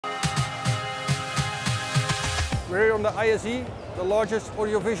from the ISE, the largest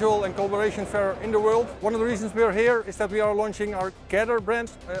audiovisual and collaboration fair in the world. One of the reasons we are here is that we are launching our Gather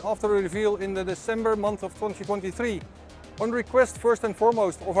brand after a reveal in the December month of 2023. On request, first and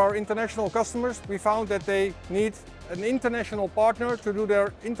foremost, of our international customers, we found that they need an international partner to do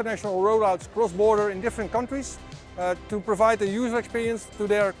their international rollouts cross-border in different countries, to provide a user experience to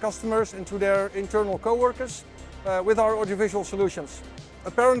their customers and to their internal co-workers with our audiovisual solutions.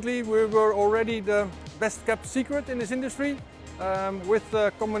 Apparently, we were already the best kept secret in this industry. With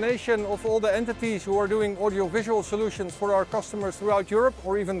the combination of all the entities who are doing audiovisual solutions for our customers throughout Europe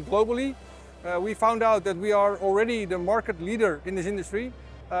or even globally, we found out that we are already the market leader in this industry.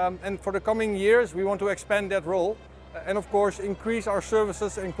 And for the coming years, we want to expand that role and of course increase our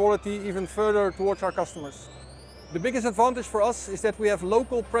services and quality even further towards our customers. The biggest advantage for us is that we have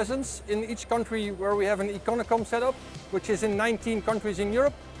local presence in each country where we have an Econocom setup, which is in 19 countries in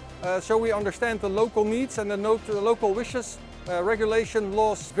Europe. So we understand the local needs and the local wishes, regulation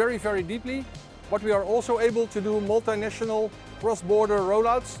laws very, very deeply. But we are also able to do multinational cross-border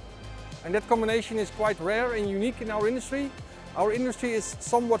rollouts. And that combination is quite rare and unique in our industry. Our industry is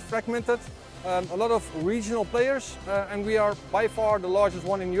somewhat fragmented, a lot of regional players, and we are by far the largest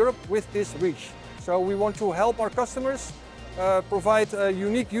one in Europe with this reach. So we want to help our customers provide a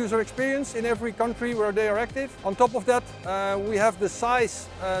unique user experience in every country where they are active. On top of that, we have the size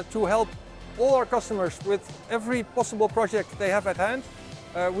to help all our customers with every possible project they have at hand.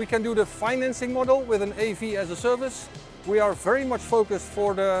 We can do the financing model with an AV as a service. We are very much focused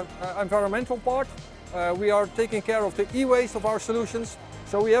for the environmental part. We are taking care of the e-waste of our solutions.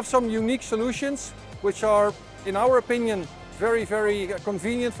 So we have some unique solutions which are, in our opinion, very, very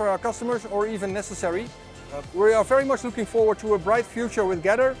convenient for our customers or even necessary. We are very much looking forward to a bright future with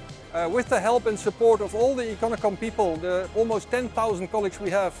Gather. With the help and support of all the Econocom people, the almost 10,000 colleagues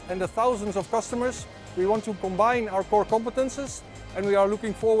we have and the thousands of customers, we want to combine our core competences, and we are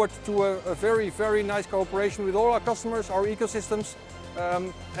looking forward to a very, very nice cooperation with all our customers, our ecosystems,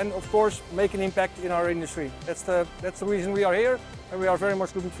 and of course make an impact in our industry. That's the reason we are here, and we are very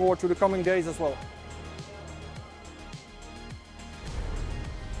much looking forward to the coming days as well.